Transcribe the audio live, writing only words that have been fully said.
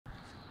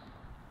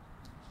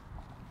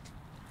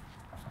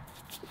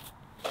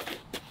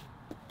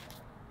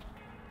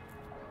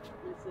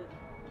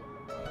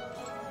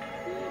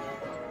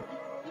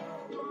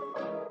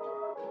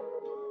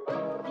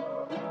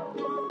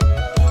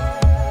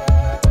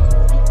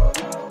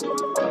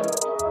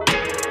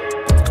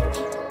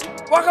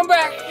Welcome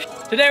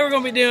back. Today we're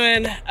gonna be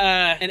doing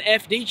an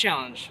FD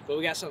challenge, but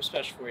we got something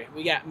special for you.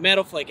 We got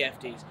metal flake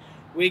FDs,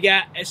 we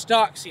got a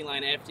stock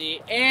C-line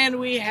FD, and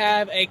we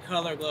have a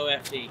color glow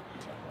FD.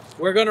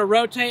 We're gonna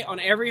rotate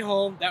on every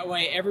hole. That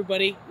way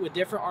everybody with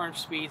different arm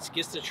speeds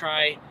gets to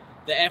try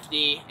the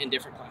FD in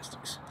different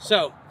plastics.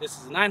 So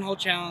this is a 9-hole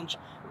challenge,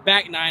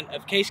 back 9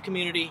 of Case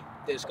Community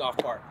Disc Golf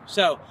Park.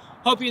 So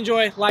hope you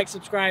enjoy, like,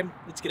 subscribe,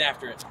 let's get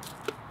after it.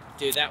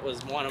 Dude, that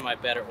was one of my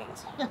better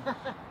ones.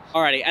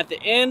 Alrighty, at the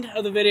end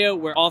of the video,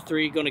 we're all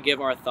three gonna give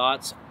our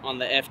thoughts on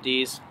the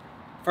FDs.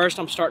 First,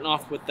 I'm starting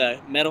off with the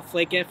metal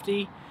flake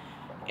FD.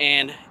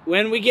 And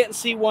when we get in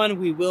C1,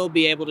 we will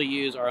be able to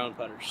use our own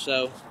putters.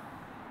 So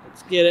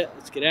let's get it,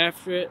 let's get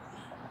after it.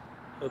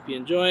 Hope you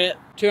enjoy it.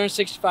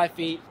 265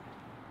 feet,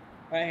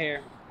 right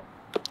here.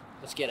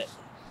 Let's get it.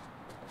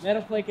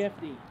 Metal flake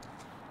FD.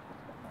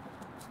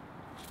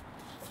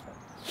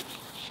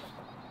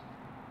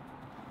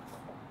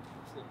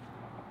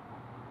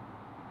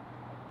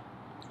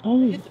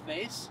 Oh, Hit the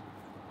base.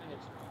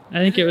 I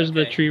think it was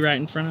the tree right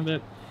in front of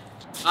it.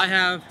 I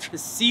have the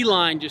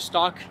C-line just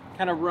stock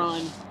kind of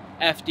run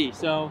FD.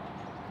 So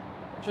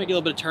I'm trying to get a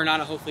little bit of turn on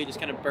it. Hopefully it just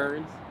kind of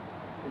burns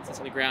and sits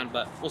on the ground,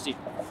 but we'll see.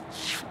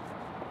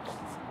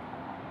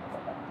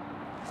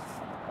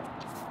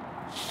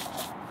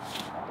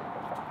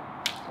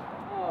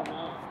 Oh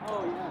no.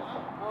 Oh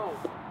yeah.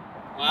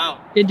 Oh. Wow.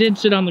 It did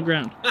sit on the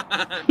ground.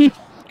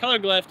 Color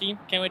glow FD.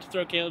 Can't wait to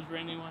throw Caleb's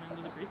brand new one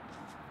into the creek.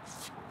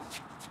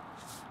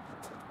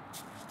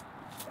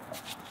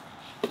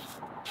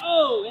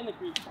 Oh, in the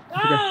creek.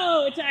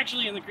 Oh, it's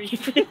actually in the creek.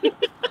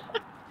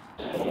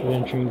 We're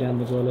entering down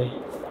the gully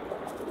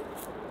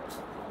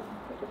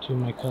to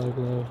my color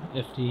glow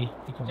FD. See,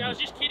 I was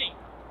just kidding.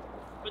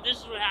 But this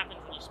is what happens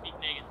when you speak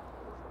negative.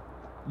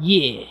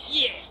 Yeah.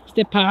 Yeah.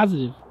 Stay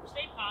positive.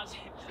 Stay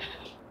positive.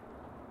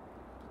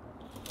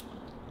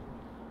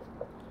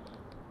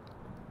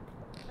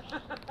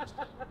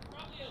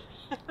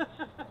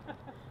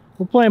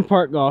 We're playing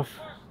park golf.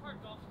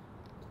 Park golf.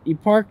 You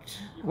parked?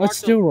 Let's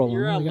still roll.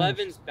 You're Oh my gosh.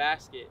 11's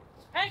basket.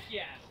 Heck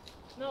yeah.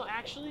 No,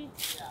 actually.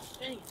 Yeah.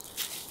 Dang it.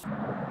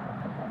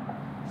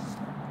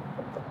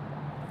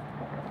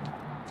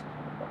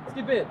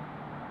 Skip it.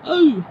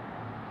 Oh.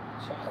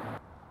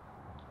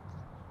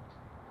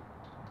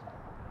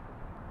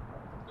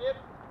 Skip.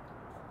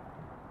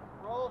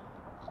 Roll.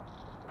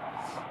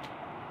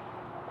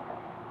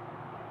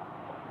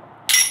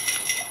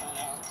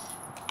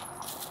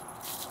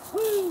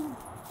 Woo!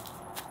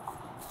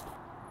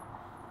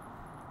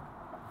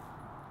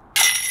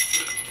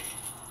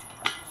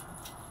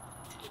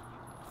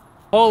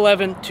 Hole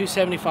 11,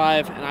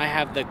 275, and I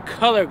have the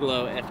color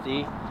glow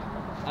FD.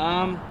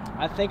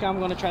 I think I'm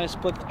gonna try to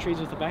split the trees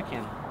with the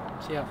backhand.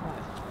 See how it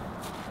flies.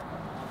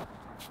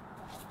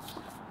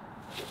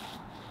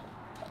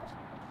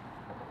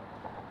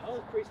 Oh,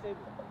 it's pretty stable.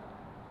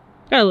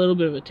 Got a little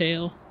bit of a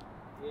tail.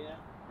 Yeah.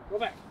 Go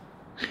back.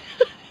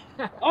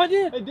 Oh, I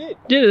did. I did.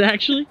 Did it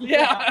actually?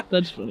 Yeah.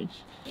 That's funny.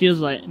 Feels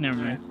like, never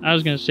mind. I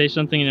was gonna say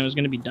something and it was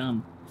gonna be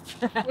dumb.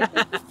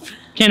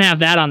 Can't have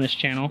that on this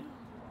channel.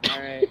 All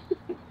right.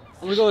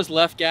 I'm gonna go with this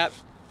left gap.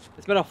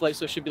 It's metal flake,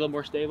 so it should be a little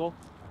more stable.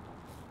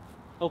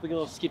 Hopefully get a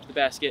little skip to the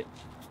basket.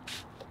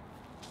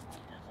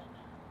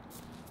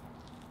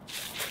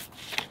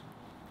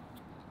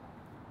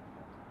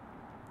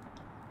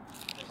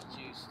 That's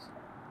juiced.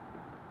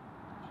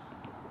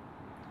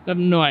 I have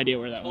no idea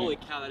where that Holy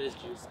went. cow, that is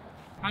juice.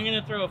 I'm going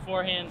to throw a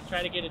forehand,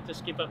 try to get it to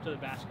skip up to the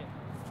basket.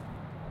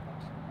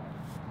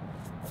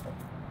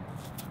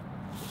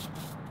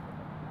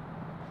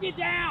 Get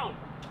down!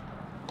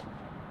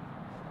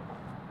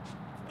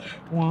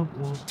 Womp,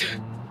 womp,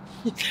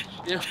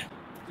 womp. Yeah.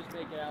 Just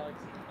make it, Alex.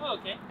 Oh,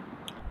 okay.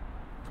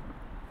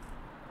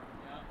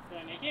 Yeah. Did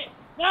I make it?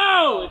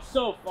 No! It's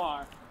so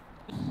far.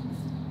 Is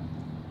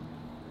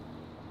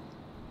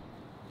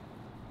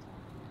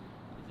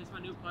this my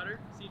new putter?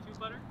 C2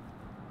 putter?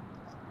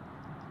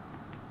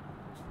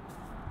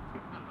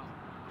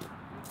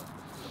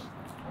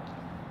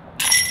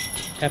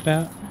 Tap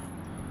out.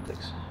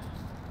 Thanks.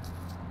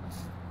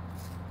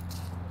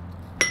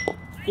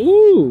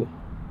 Ooh.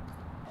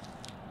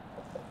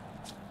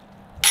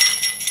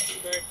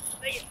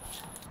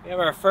 We have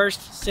our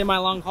first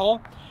semi-long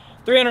hole.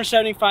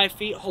 375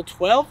 feet, hole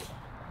 12.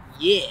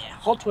 Yeah,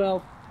 hole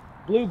 12.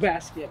 Blue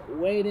basket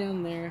way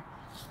down there.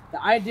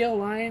 The ideal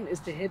line is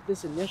to hit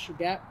this initial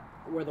gap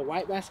where the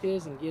white basket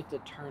is and get to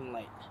turn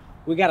late.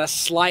 We got a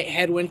slight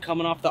headwind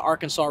coming off the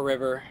Arkansas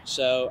River,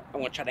 so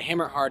I'm gonna try to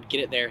hammer it hard, get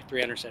it there,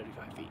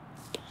 375 feet.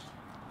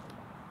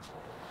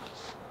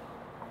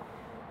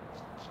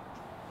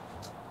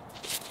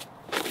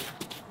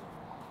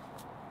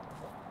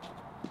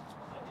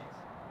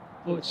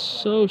 Oh, it's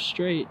so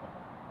straight.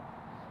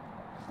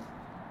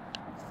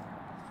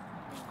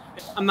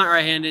 I'm not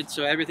right-handed,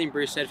 so everything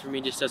Bruce said for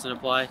me just doesn't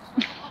apply.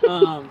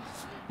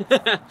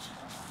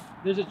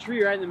 There's a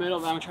tree right in the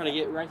middle that I'm trying to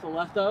get right to the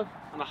left of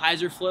on a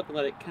hyzer flip and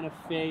let it kind of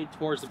fade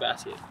towards the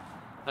basket.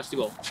 That's the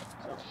goal.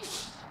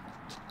 So.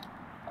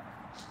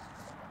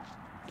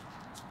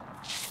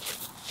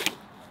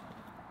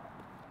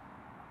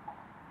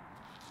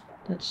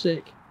 That's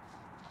sick.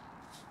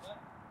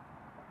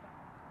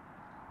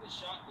 Good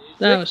shot, dude.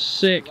 That was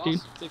sick, dude.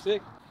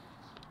 Sick.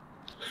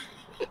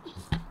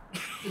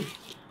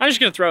 I'm just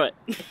gonna throw it.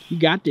 You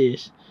got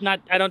this.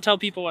 I don't tell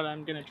people what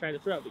I'm gonna try to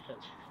throw because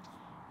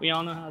we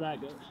all know how that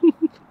goes.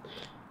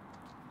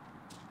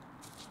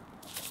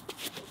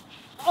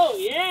 Oh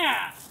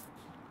yeah!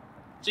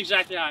 It's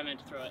exactly how I meant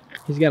to throw it.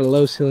 He's got a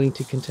low ceiling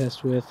to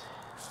contest with.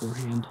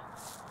 Forehand.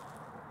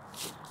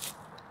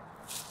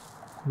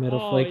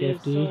 Metal Flake it is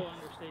FD. so understable.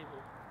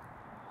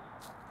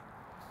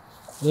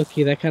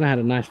 Looky, that kind of had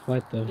a nice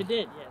flight though. It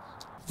did,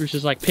 yes. Bruce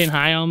is like pin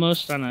high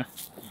almost on a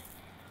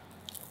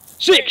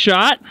sick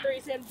shot.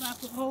 375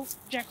 foot hole,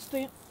 jack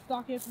stamp,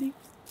 stock FD.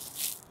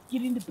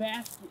 Get in the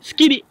basket.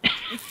 Skitty.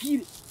 Let's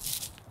get it.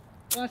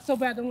 Well, that's so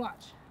bad, don't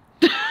watch.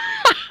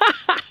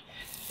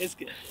 It's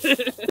good.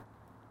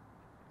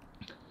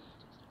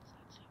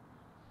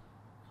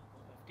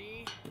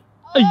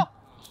 Oh.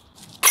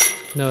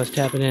 No, it's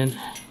tapping in.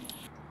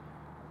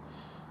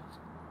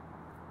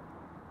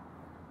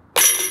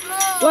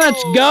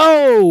 Let's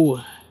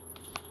go!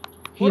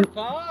 What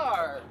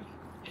far?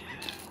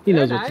 He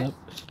knows Very what's nice. up.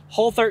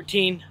 Hole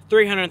 13,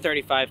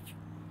 335.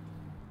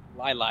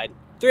 I lied.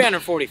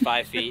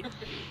 345 feet.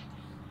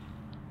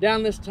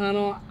 Down this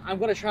tunnel, I'm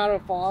going to try to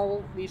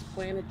follow these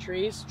planted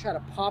trees, try to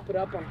pop it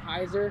up on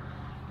hyzer,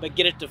 but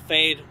get it to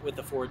fade with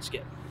the forward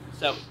skip.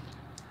 So,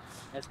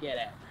 let's get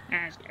at it.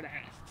 Let's get it.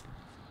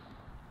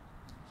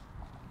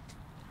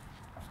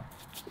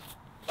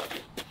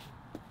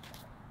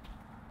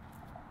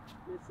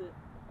 Miss it.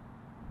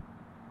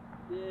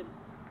 Did.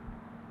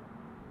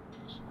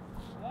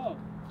 Oh,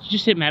 Did you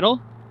just hit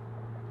metal?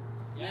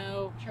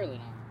 no, surely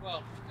not.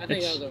 Well, I think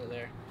It's- I was over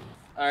there.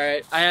 All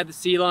right, I had the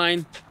C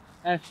line,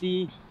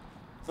 FD.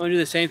 I'm gonna do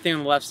the same thing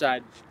on the left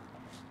side.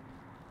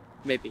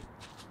 Maybe.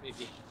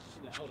 Maybe.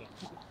 Yeah, hold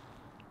on.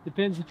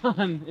 Depends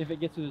on if it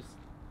gets to this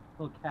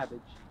little cabbage.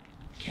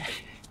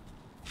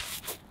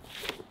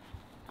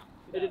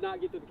 It did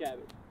not get to the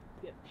cabbage.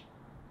 Yeah.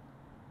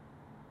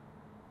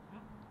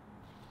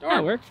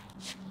 That worked.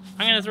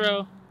 I'm gonna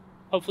throw,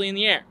 hopefully in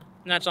the air.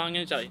 And that's all I'm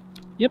gonna tell you.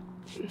 Yep.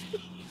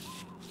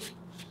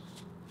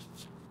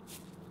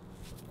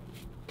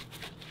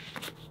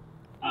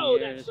 Oh,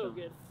 Yeah, that's so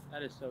good.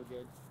 That is so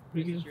good.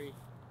 Pretty Here's good. the tree.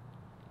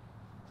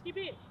 Keep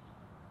it.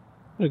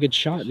 What a good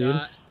shot, dude.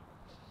 Shot.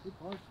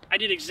 I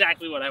did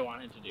exactly what I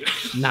wanted to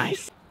do.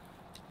 Nice.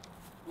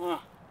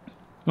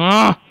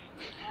 Ah.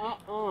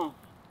 Oh.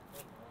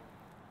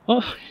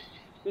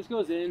 This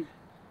goes in.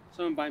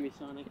 Someone buy me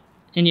Sonic.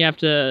 And you have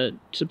to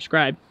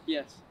subscribe.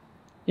 Yes.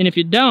 And if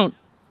you don't,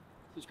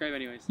 Subscribe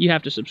anyways. you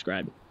have to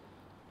subscribe.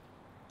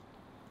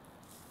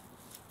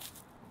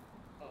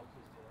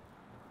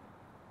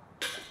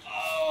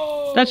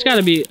 Oh! That's got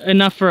to be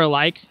enough for a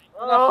like.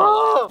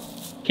 Oh!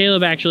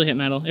 Caleb actually hit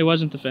metal. It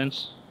wasn't the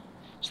fence.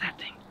 It's that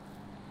thing.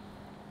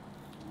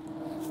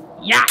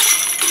 Yeah!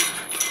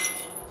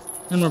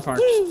 And we're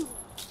parked.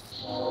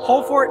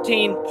 Hole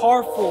 14,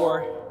 par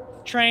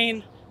 4,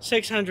 train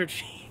 600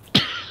 feet.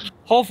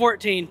 Hole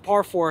 14,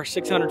 par 4,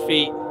 600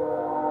 feet.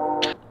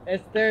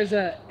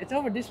 It's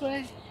over this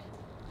way,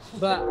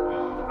 but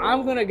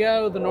I'm gonna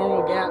go the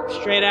normal gap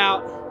straight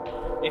out.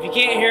 If you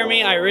can't hear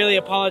me, I really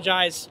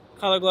apologize.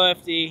 Color Glow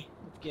FD,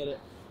 let's get it.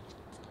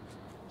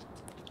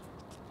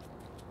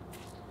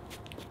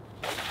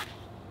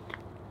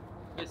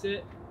 That's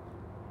it.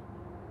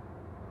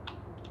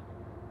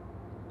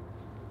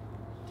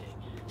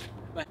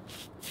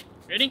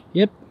 Ready?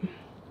 Yep.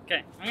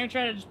 Okay, I'm gonna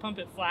try to just pump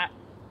it flat.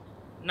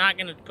 Not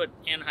gonna put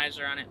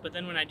anhyzer on it, but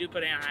then when I do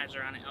put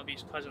anhyzer on it, I'll be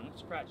pleasantly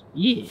surprised.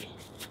 Yeah.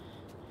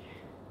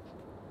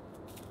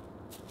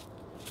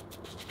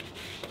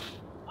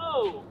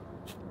 Oh!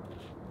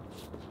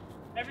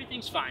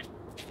 Everything's fine.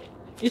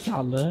 It's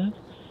all love.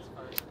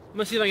 I'm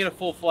gonna see if I can get a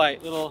full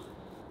flight. Little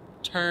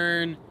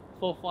turn,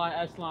 full fly,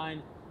 S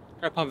line.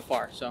 Try to pump it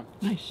far, so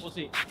Nice. we'll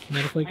see.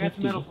 Metal Flake I got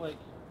the metal FD. flake.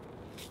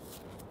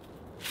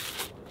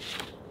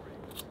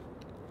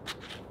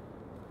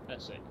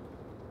 That's it.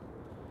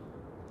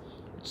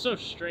 It's so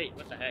straight,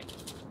 what the heck?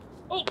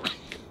 Oh!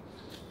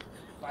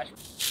 I'm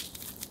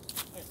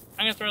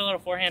gonna throw a little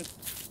forehand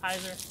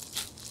hyzer.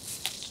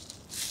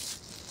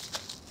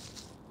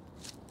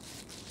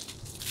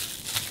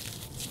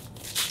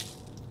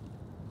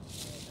 I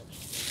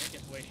think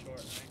it's way short,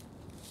 right?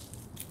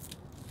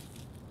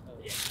 Oh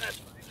yeah, that's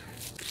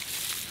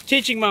fine.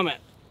 Teaching moment.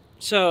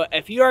 So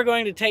if you are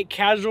going to take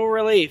casual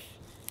relief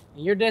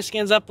and your disc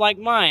ends up like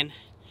mine,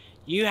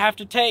 you have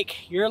to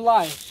take your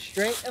life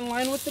straight in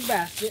line with the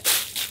basket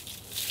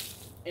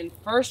in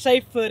first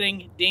safe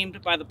footing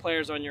deemed by the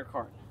players on your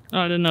card. Oh,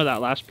 I didn't know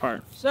that last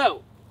part.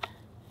 So,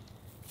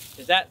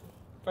 is that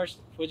first?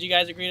 Would you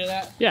guys agree to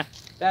that? Yeah.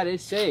 That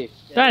is safe.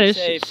 That is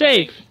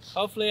safe.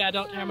 Hopefully I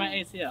don't tear my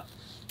ACL.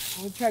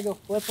 I'm gonna try to go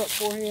flip up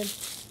forehand.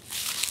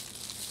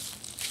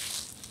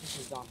 This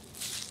is daunting.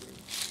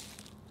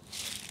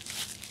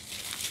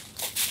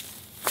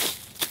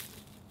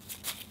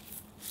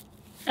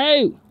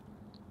 Oh!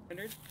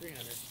 100?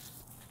 300.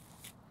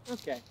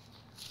 Okay.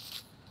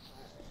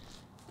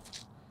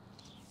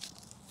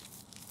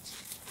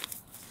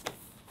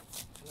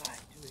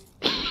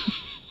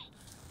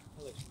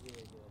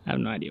 I have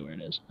no idea where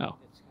it is. Oh,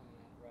 It's coming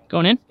out right.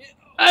 going in?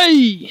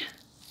 Hey!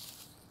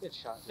 Good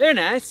shot. They're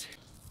nice.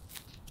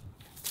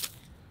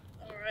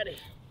 Alrighty.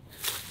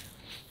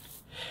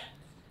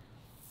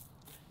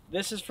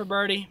 This is for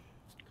birdie.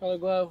 Color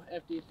glow,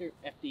 FD through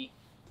FD.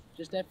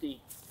 Just FD.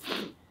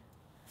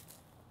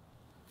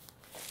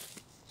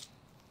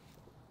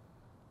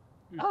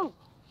 Oh,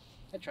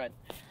 I tried.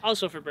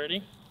 Also for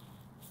birdie.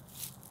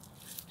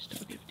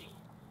 Still 50.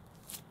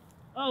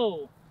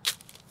 Oh,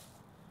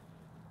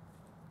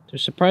 They're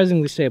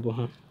surprisingly stable,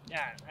 huh?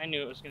 yeah, I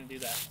knew it was gonna do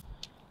that.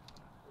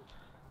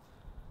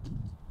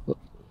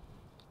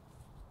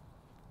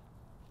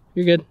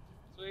 You're good.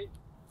 Sweet.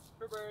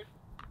 For bird.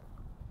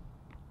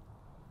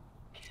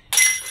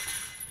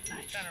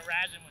 Nice. Trying to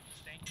razz him with the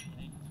stinky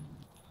thing.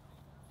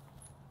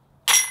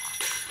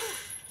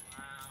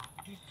 Wow,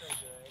 he's so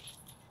good.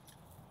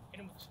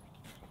 Hit him with the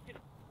stinky. Hit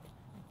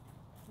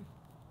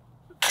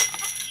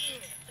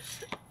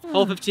him.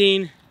 Hole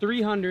 15,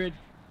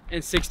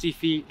 360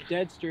 feet,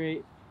 dead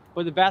straight.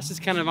 But the bass is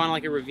kind of on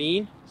like a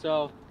ravine,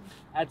 so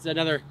that's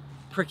another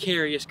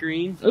precarious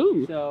green.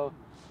 Ooh. So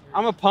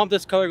I'm gonna pump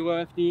this color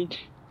glow FD,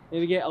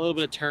 maybe get a little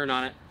bit of turn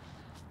on it.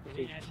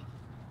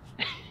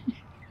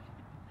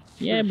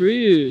 Yeah,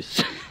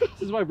 Bruce.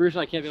 This is why Bruce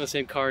and I can't be on the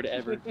same card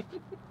ever.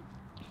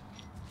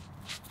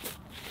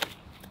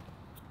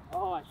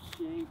 Oh, I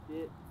shanked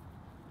it.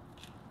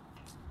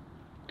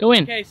 Go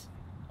in. Case.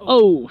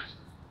 Oh.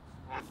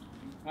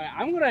 Alright,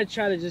 I'm gonna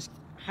try to just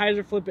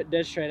hyzer flip it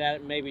dead straight at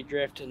it, maybe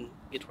drift and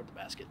get toward the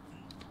basket.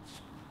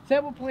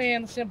 Simple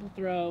plan, simple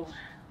throw.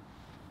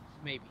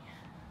 Maybe.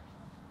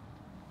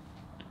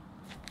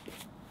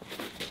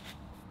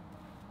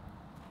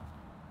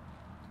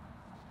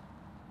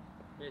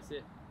 Miss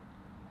it.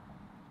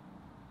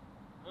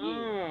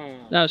 Oh.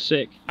 That was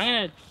sick. I'm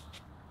gonna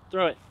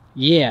throw it.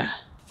 Yeah.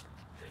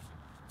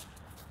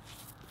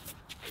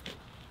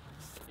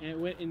 And it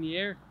went in the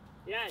air.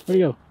 Yeah. Where'd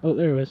it go? Oh,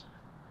 there it was.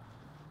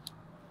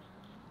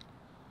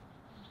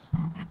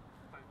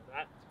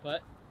 That.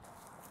 But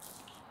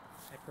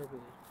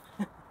hyperbole.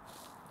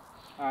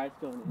 Alright,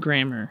 it's going in.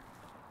 Grammar.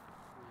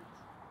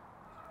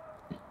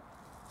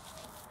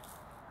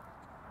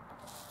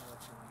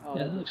 Oh,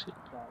 Yeah, that looks good.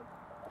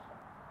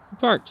 bad.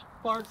 Parked.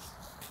 Parks.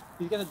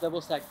 He's got the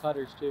double stack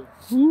putters too.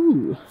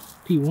 Ooh.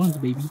 P1s,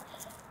 baby.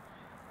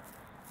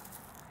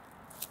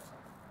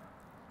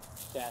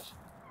 Dash.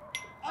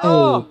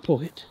 Oh,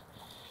 pull it.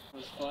 That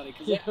was funny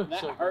because Yeah,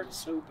 that so hurt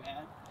so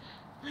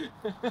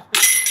bad.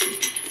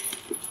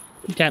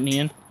 You tap me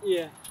in.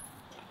 Yeah.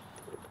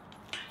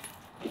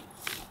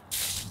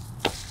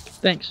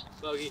 Thanks.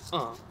 Bogey.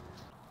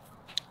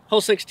 Hole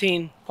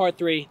 16, par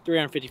 3,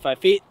 355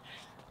 feet.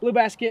 Blue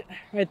basket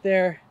right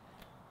there.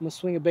 I'm gonna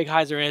swing a big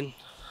hyzer in.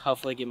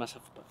 Hopefully get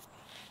myself a putt.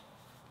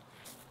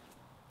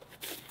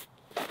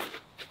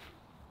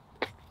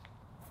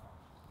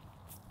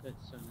 That's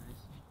so nice.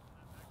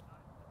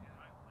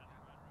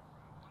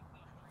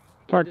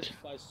 Parked. This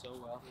flies so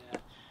well. Yeah.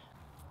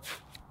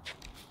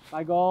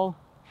 My goal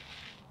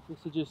is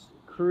to just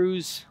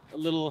cruise a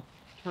little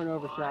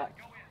turnover shot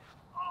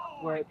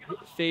where it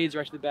fades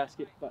right to the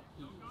basket, but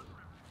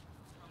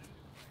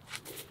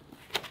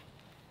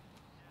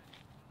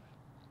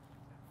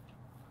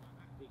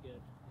be good.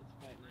 It's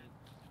quite nice.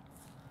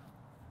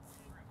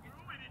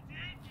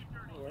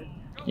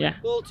 Yeah.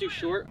 A little too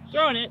short.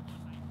 Throwing it.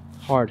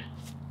 Hard.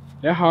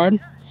 They're hard.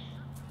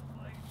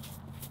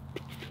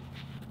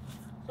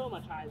 So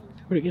much higher.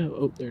 Where'd it go?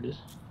 Oh, there it is.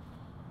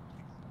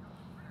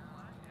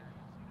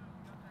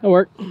 That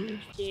worked.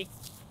 Okay.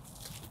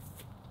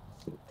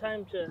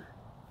 Time to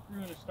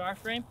ruin a star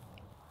frame.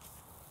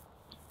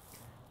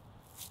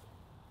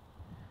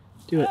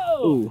 Do it.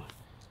 Oh. Ooh.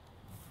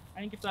 I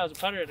think if that was a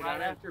putter, it'd have Right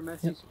gone in. after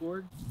Messi Yep.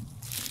 scored.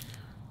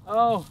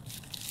 Oh,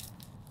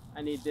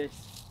 I need this.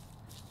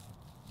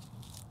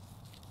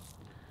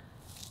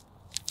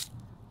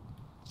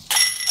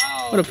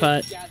 Oh, What a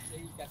putt. he's got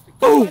the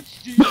Boom!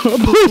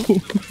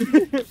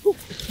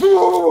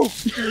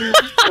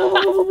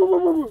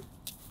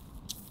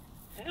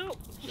 Help.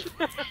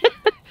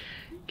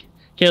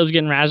 Caleb's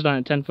getting razzed on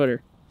a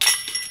 10-footer.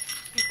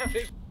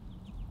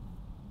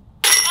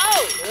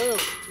 Oh,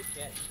 good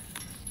catch.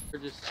 We're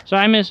just So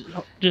I missed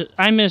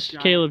Giant.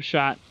 Caleb's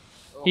shot.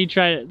 He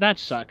tried it. That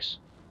sucks.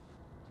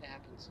 It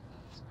happens.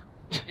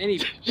 and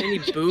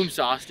he boom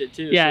sauced it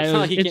too. Yeah, so it's it not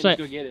was- like he it's can't like-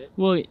 just go get it.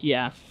 Well,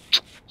 yeah.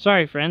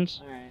 Sorry,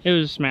 friends. All right, It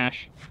was a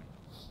smash.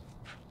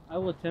 I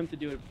will attempt to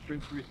do what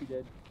Frisbee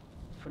did,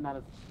 but not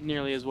as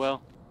nearly as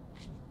well.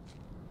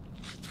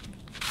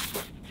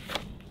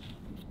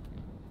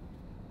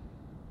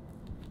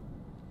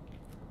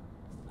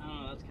 I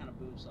don't know, that's kind of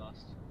boom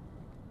sauced.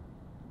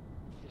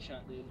 Good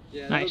shot, dude.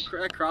 Yeah, Nice.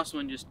 that cross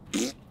one just.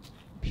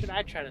 Should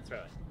I try to throw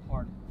it?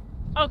 Hard.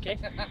 Okay.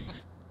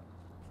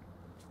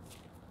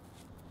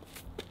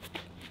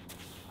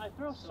 I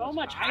throw so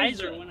much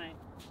hyzer when I.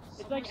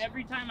 It's like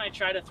every time I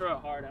try to throw it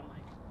hard, I'm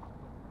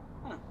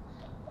like,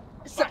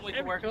 It's something we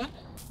can work on.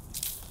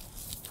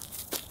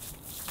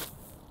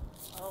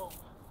 oh,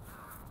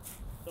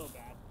 so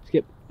bad.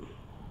 Skip.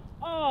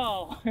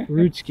 Oh.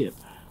 Root skip.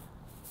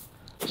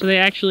 So they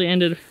actually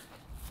ended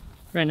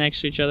right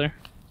next to each other.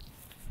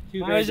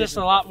 Mine was just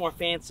a lot more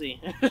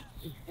fancy,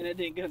 and it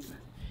did good.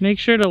 Make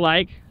sure to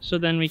like, so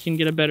then we can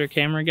get a better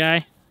camera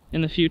guy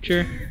in the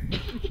future.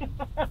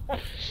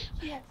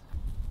 Yes.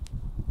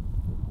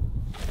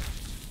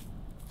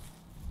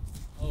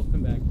 Oh,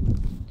 come back.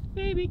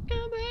 Baby,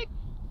 come back.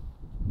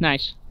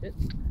 Nice. I'm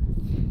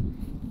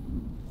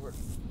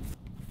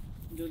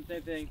doing the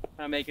same thing.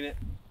 I'm making it.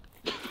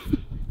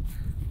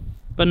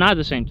 But not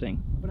the same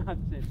thing. But not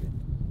the same thing.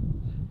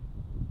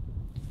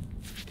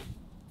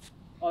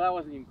 Oh, that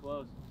wasn't even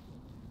close.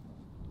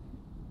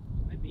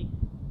 Might be.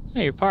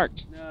 Hey, you're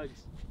parked. Nugs.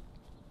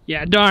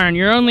 Yeah, darn,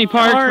 you're only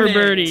parked Darn for it.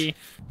 birdie.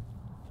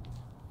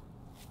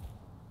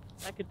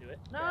 I could do it.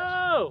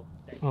 No!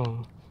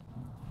 Oh.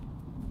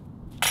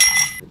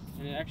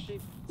 And it actually,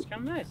 it's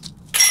kind of nice.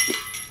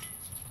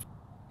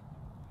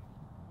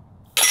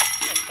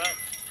 Nice putt.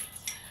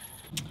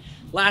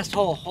 Last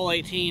hole, hole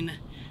 18,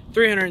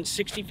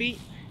 360 feet.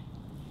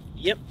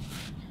 Yep,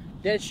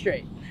 dead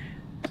straight.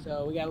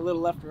 So we got a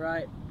little left to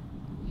right.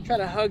 Try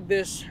to hug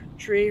this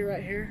tree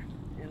right here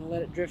and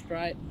let it drift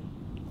right.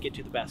 Get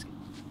to the basket.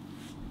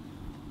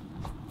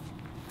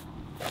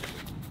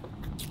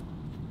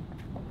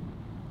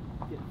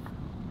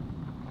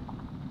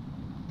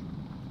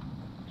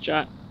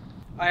 Shot.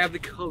 I have the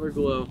color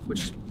glow,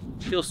 which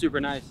feels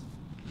super nice.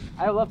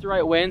 I have left to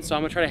right wind, so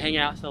I'm gonna try to hang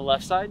out to the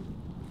left side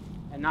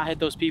and not hit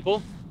those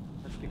people.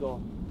 That's the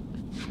goal.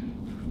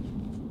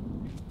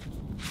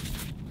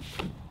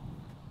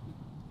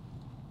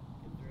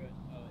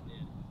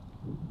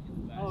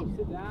 Oh,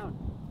 sit down.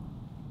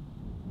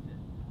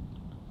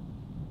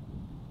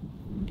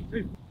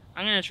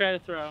 I'm gonna try to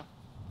throw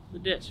the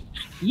disc.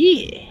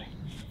 Yeah,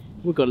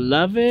 we're gonna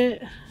love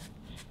it.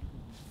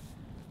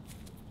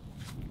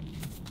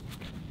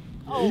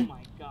 Oh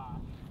my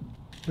god.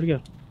 Where'd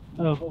it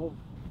go? Oh,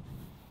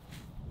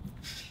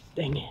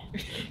 dang it.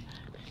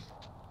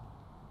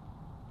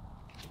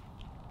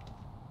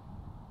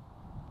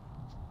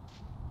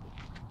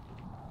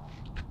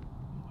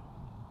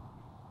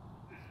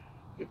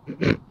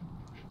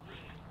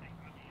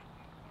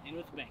 In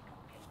with the bank.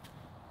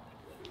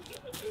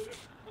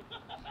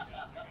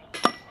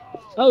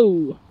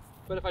 Oh.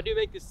 But if I do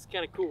make this, it's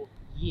kind of cool.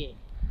 Yeah.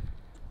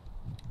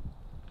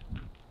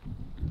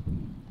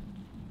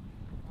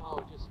 Oh,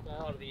 it just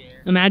fell out of the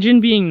air.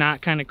 Imagine being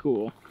not kind of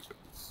cool.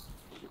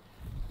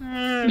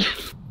 Good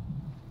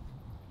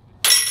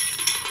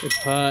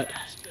putt.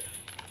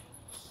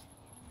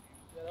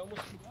 That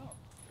almost came out.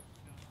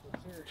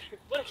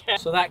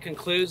 So that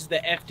concludes the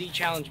FD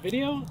challenge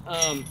video.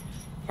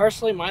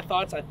 Personally, my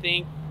thoughts, I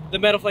think the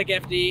Metal Flake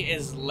FD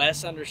is less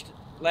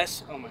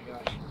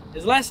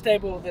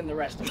stable than the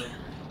rest of them.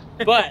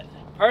 But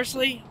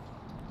personally,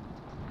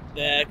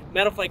 the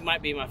Metal Flake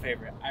might be my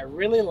favorite. I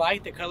really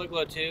like the Color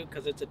Glow too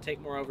because it's a tick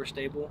more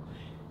overstable,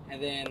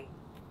 and then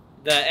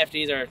the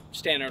FDs are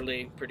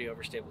standardly pretty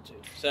overstable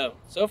too.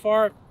 So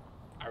far,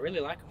 I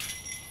really like them.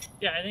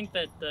 Yeah, I think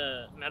that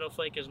the Metal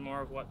Flake is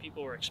more of what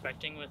people were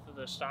expecting with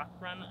the stock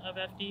run of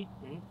FD,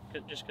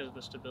 just because of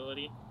the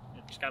stability.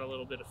 It's got a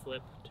little bit of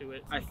flip to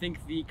it. I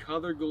think the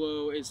color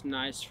glow is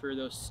nice for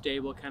those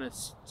stable kind of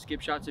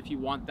skip shots if you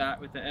want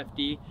that with the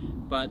FD,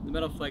 but the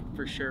Metal Flake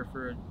for sure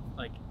for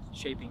like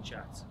shaping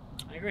shots.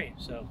 I agree.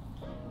 So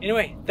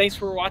anyway, thanks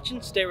for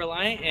watching. Stay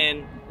reliant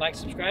and like,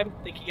 subscribe.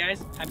 Thank you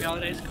guys. Happy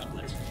holidays. God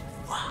bless.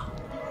 Wow.